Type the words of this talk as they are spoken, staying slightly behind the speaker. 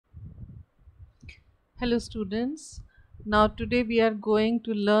Hello students. Now today we are going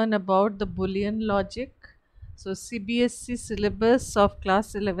to learn about the Boolean logic. So CBSE syllabus of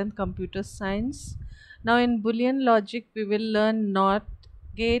class 11 computer science. Now in Boolean logic we will learn NOT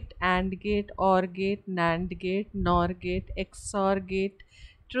gate, AND gate, OR gate, NAND gate, NOR gate, XOR gate,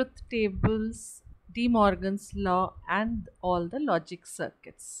 truth tables, De Morgan's law and all the logic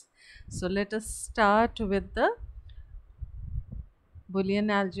circuits. So let us start with the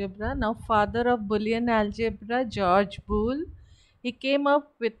Boolean algebra. Now, father of Boolean algebra, George Boole, he came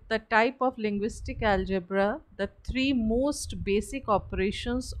up with the type of linguistic algebra, the three most basic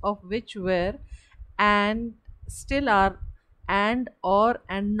operations of which were and, still are, and, or,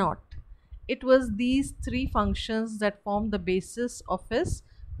 and not. It was these three functions that formed the basis of his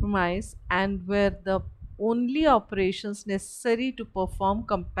premise and were the only operations necessary to perform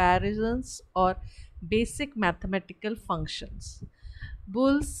comparisons or basic mathematical functions.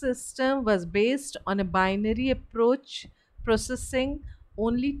 Boole's system was based on a binary approach processing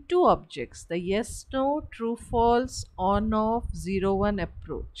only two objects, the yes no, true false, on off, 0 1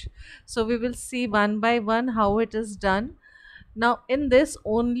 approach. So we will see one by one how it is done. Now in this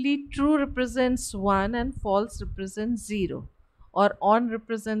only true represents 1 and false represents 0, or on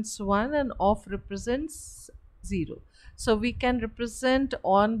represents 1 and off represents 0. So we can represent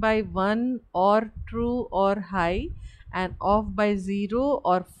on by 1 or true or high and off by 0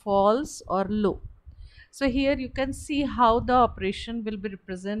 or false or low. So here you can see how the operation will be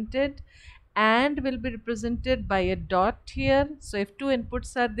represented, and will be represented by a dot here. So if two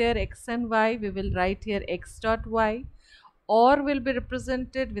inputs are there, x and y, we will write here x dot y. Or will be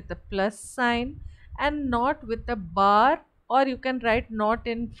represented with a plus sign and not with a bar, or you can write not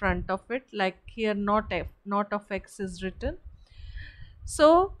in front of it, like here not of x is written.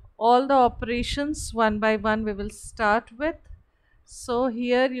 So all the operations one by one we will start with. So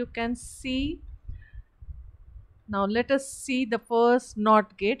here you can see, now let us see the first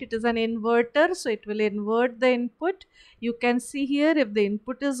NOT gate. It is an inverter, so it will invert the input. You can see here, if the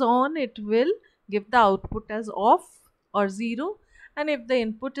input is on, it will give the output as off or 0, and if the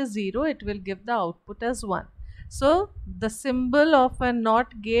input is 0, it will give the output as 1. So the symbol of a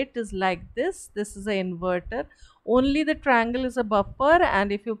NOT gate is like this. This is an inverter. Only the triangle is a buffer,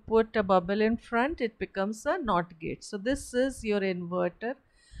 and if you put a bubble in front, it becomes a NOT gate. So this is your inverter.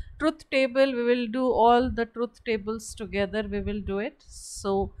 Truth table, we will do all the truth tables together, we will do it.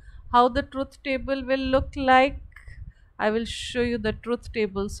 So how the truth table will look like, I will show you the truth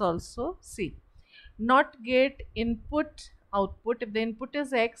tables also. See, NOT gate, input output. If the input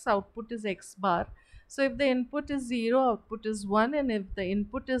is x, output is x bar. So if the input is 0, output is 1, and if the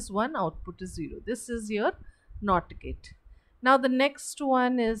input is 1, output is 0. This is your NOT gate. Now the next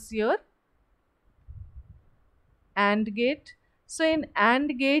one is your AND gate. So in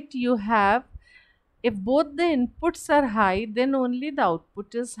AND gate you have, if both the inputs are high, then only the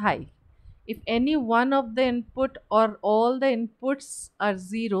output is high. If any one of the input or all the inputs are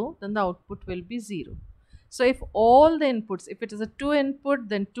 0, then the output will be 0. So if all the inputs, if it is a 2 input,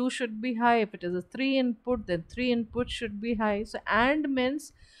 then 2 should be high. If it is a 3 input, then 3 inputs should be high. So AND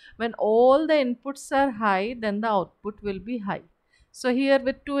means when all the inputs are high, then the output will be high. So here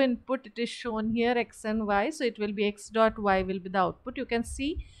with 2 input, it is shown here x and y. So it will be x dot y will be the output. You can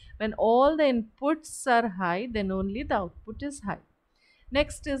see when all the inputs are high, then only the output is high.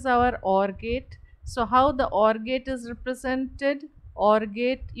 Next is our OR gate. So how the OR gate is represented? OR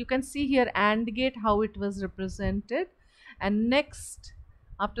gate, you can see here AND gate how it was represented. And next,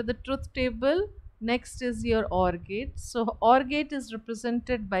 after the truth table, next is your OR gate. So OR gate is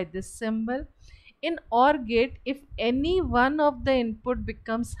represented by this symbol. In OR gate, if any one of the input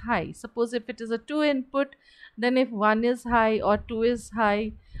becomes high, suppose if it is a 2 input, then if 1 is high or 2 is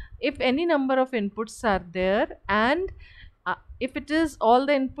high, if any number of inputs are there, and if it is all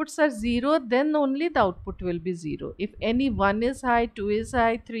the inputs are 0, then only the output will be 0. If any 1 is high, 2 is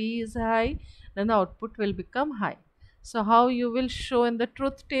high, 3 is high, then the output will become high. So how you will show in the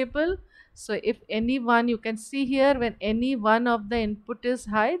truth table? So if any one, you can see here, when any one of the input is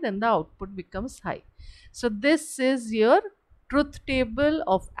high, then the output becomes high. So this is your truth table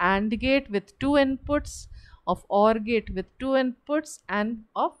of AND gate with 2 inputs, of OR gate with 2 inputs, and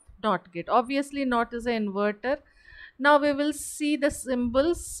of NOT gate. Obviously NOT is an inverter. Now we will see the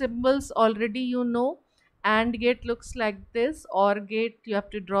symbols. Symbols already you know. AND gate looks like this. OR gate, you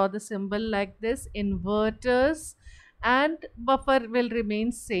have to draw the symbol like this. Inverters and buffer will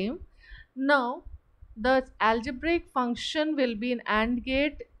remain same. Now the algebraic function will be in AND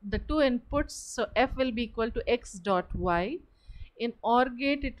gate, the 2 inputs, so f will be equal to x dot y. In OR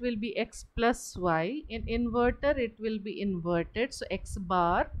gate it will be x plus y. In inverter it will be inverted, so x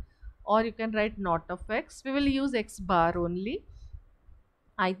bar or you can write not of x. We will use x bar only,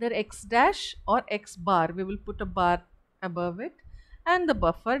 either x dash or x bar. We will put a bar above it, and the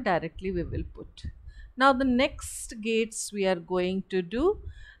buffer directly we will put. Now the next gates we are going to do.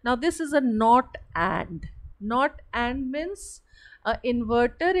 Now this is a not and. Not and means a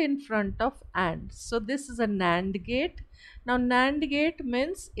inverter in front of and. So this is a NAND gate. Now NAND gate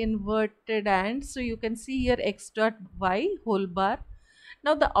means inverted and. So you can see here x dot y whole bar.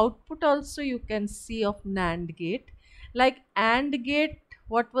 Now the output also you can see of NAND gate. Like AND gate,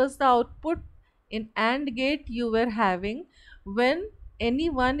 what was the output? In AND gate you were having, when any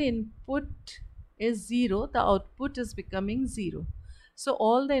one input is 0, the output is becoming 0. So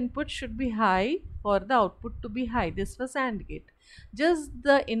all the inputs should be high for the output to be high. This was AND gate. Just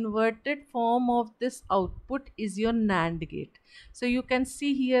the inverted form of this output is your NAND gate. So you can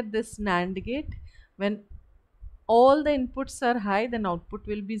see here this NAND gate. When all the inputs are high, then output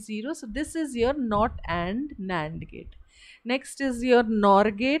will be 0. So this is your not and NAND gate. Next is your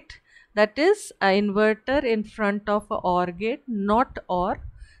NOR gate, that is an inverter in front of a OR gate, not OR.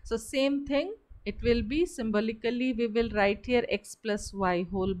 So same thing, it will be symbolically we will write here x plus y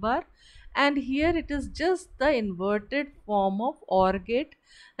whole bar, and here it is just the inverted form of OR gate,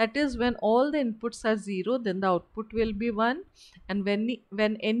 that is when all the inputs are 0, then the output will be 1, and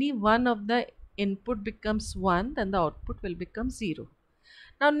when any one of the input becomes 1, then the output will become 0.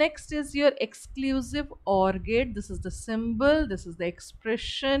 Now next is your exclusive OR gate. This is the symbol, this is the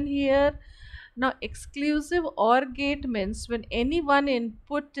expression here. Now exclusive OR gate means when any one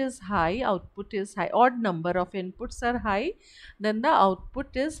input is high, output is high. Odd number of inputs are high, then the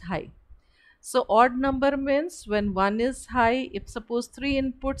output is high. So odd number means when 1 is high, if suppose 3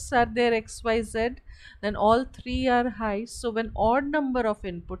 inputs are there x, y, z, then all 3 are high. So when odd number of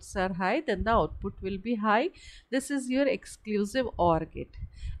inputs are high, then the output will be high. This is your exclusive OR gate.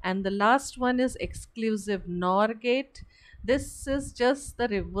 And the last one is exclusive NOR gate. This is just the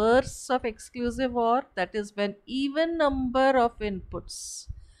reverse of exclusive OR, that is when even number of inputs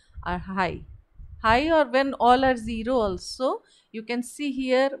are high. High, or when all are 0 also. You can see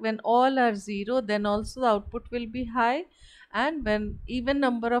here when all are 0, then also the output will be high, and when even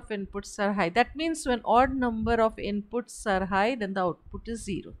number of inputs are high. That means when odd number of inputs are high, then the output is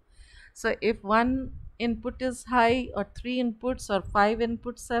 0. So if one input is high, or 3 inputs or 5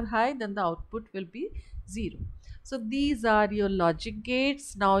 inputs are high, then the output will be 0. So these are your logic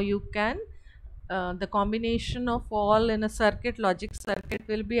gates. Now you can the combination of all in a circuit, logic circuit,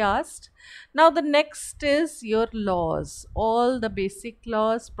 will be asked. Now the next is your laws, all the basic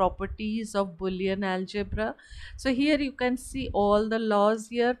laws, properties of Boolean algebra. So here you can see all the laws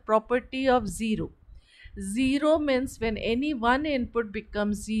here. Property of 0. 0 means when any one input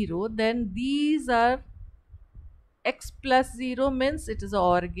becomes 0, then these are x plus 0 means it is a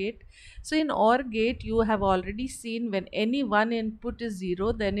OR gate. So in OR gate you have already seen when any one input is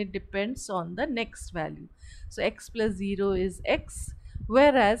 0, then it depends on the next value. So x plus 0 is x,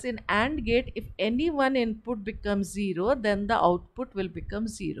 whereas in AND gate if any one input becomes 0, then the output will become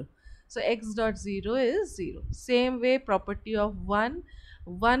 0. So x dot 0 is 0. Same way property of 1.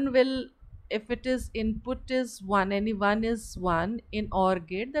 1 will, if it is input is 1, any 1 is 1 in OR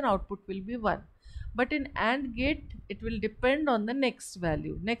gate, then output will be 1. But in AND gate, it will depend on the next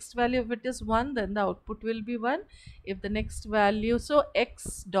value. Next value, if it is 1, then the output will be 1. If the next value, so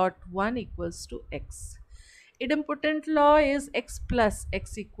x dot 1 equals to x. Idempotent law is x plus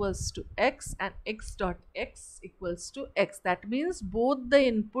x equals to x, and x dot x equals to x. That means both the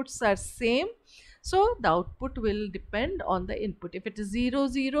inputs are same. So the output will depend on the input. If it is 0,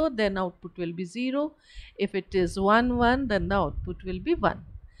 0, then output will be 0. If it is 1, 1, then the output will be 1.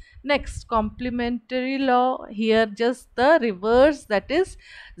 Next, complementary law, here just the reverse, that is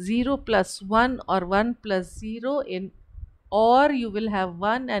 0 plus 1 or 1 plus 0. In OR you will have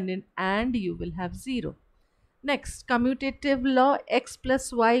 1, and in AND you will have 0. Next, commutative law, x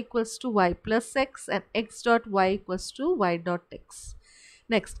plus y equals to y plus x, and x dot y equals to y dot x.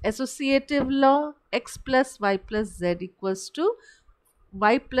 Next, associative law, x plus y plus z equals to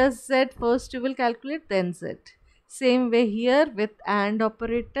y plus z. First you will calculate, then z. Same way here with AND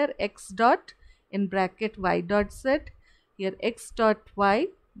operator, x dot in bracket y dot z, here x dot y,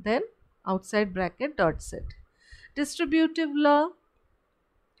 then outside bracket dot z. Distributive law,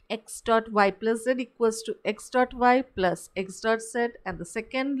 x dot y plus z equals to x dot y plus x dot z, and the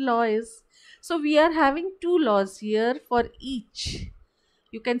second law is, so we are having two laws here for each.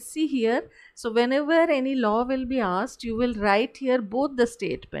 You can see here, so whenever any law will be asked, you will write here both the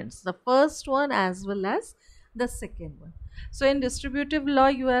statements, the first one as well as the second one. So in distributive law,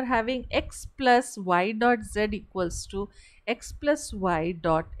 you are having x plus y dot z equals to x plus y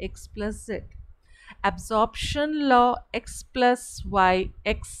dot x plus z. Absorption law, x plus y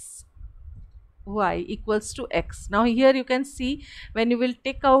equals to x. Now here you can see, when you will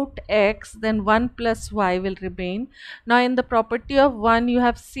take out x, then 1 plus y will remain. Now in the property of 1, you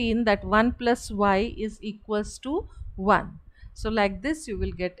have seen that 1 plus y is equals to 1. So like this you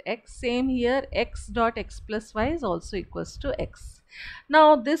will get x. Same here, x dot x plus y is also equals to x.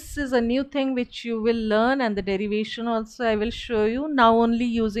 Now this is a new thing which you will learn, and the derivation also I will show you. Now only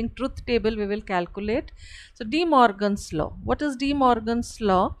using truth table we will calculate. So De Morgan's law. What is De Morgan's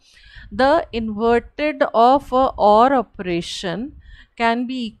law? The inverted of a OR operation can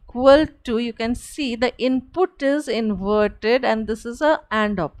be equal to, you can see the input is inverted and this is a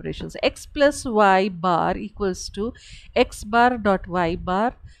AND operation. So x plus y bar equals to x bar dot y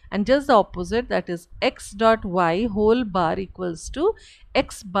bar, and just the opposite, that is x dot y whole bar equals to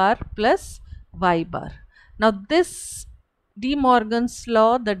x bar plus y bar. Now this De Morgan's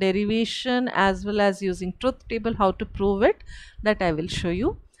law, the derivation as well as using truth table how to prove it, that I will show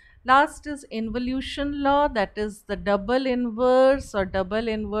you. Last is involution law, that is the double inverse or double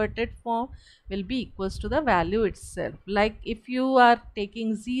inverted form will be equals to the value itself. Like if you are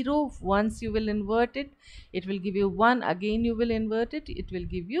taking 0, once you will invert it, it will give you 1, again you will invert it, it will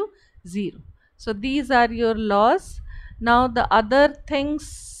give you 0. So these are your laws. Now the other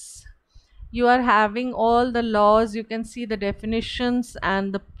things, you are having all the laws, you can see the definitions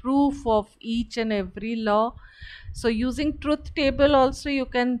and the proof of each and every law. So using truth table also you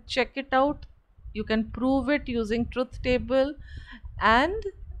can check it out, you can prove it using truth table. And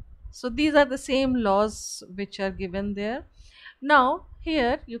so these are the same laws which are given there. Now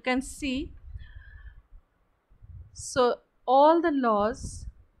here you can see, so all the laws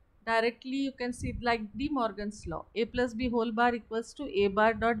directly you can see, like De Morgan's law, a plus b whole bar equals to a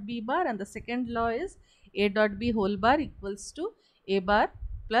bar dot b bar, and the second law is a dot b whole bar equals to a bar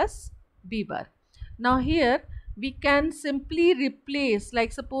plus b bar. Now here we can simply replace,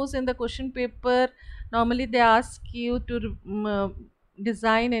 like suppose in the question paper normally they ask you to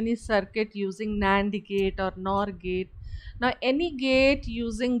design any circuit using NAND gate or NOR gate. Now any gate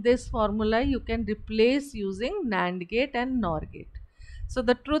using this formula you can replace using NAND gate and NOR gate. So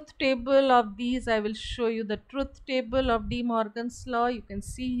the truth table of these, I will show you the truth table of De Morgan's law. You can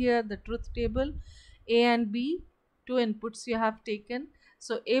see here the truth table, A and B, two inputs you have taken.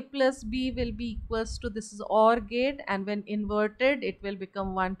 So a plus b will be equals to, this is OR gate, and when inverted it will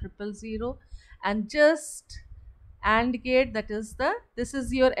become 1 triple 0, and just AND gate, that is the, this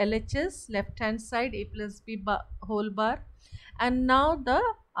is your LHS, left hand side a plus b bar, whole bar, and now the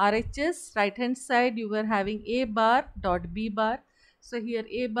RHS, right hand side you were having a bar dot b bar. So here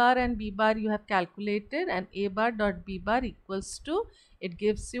a bar and b bar you have calculated, and a bar dot b bar equals to, it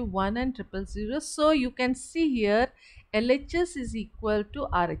gives you 1 and triple 0. So you can see here LHS is equal to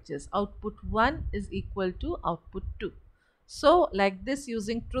RHS, output 1 is equal to output 2. So like this,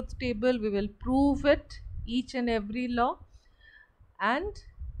 using truth table we will prove it, each and every law. And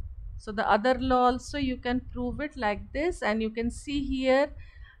so the other law also you can prove it like this, and you can see here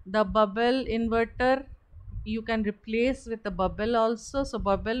the bubble inverter you can replace with a bubble also. So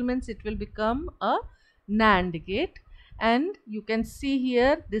bubble means it will become a NAND gate, and you can see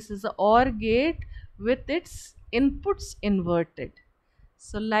here this is a OR gate with its inputs inverted.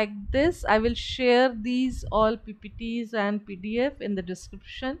 So like this, I will share these all PPTs and PDF in the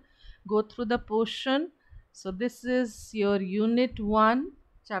description. Go through the portion. So this is your unit 1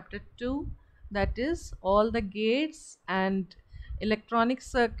 chapter 2, that is all the gates and electronic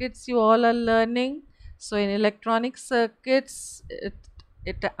circuits you all are learning. So in electronic circuits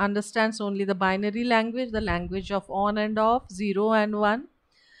it understands only the binary language, the language of on and off, 0 and 1,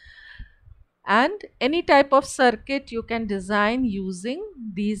 and any type of circuit you can design using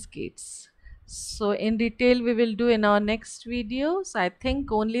these gates. So in detail we will do in our next video. So I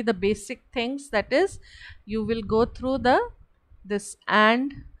think only the basic things, that is you will go through this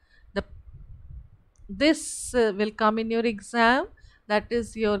and this will come in your exam, that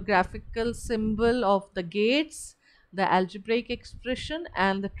is your graphical symbol of the gates, the algebraic expression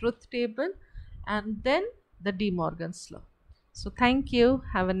and the truth table, and then the De Morgan's law. So thank you,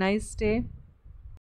 have a nice day.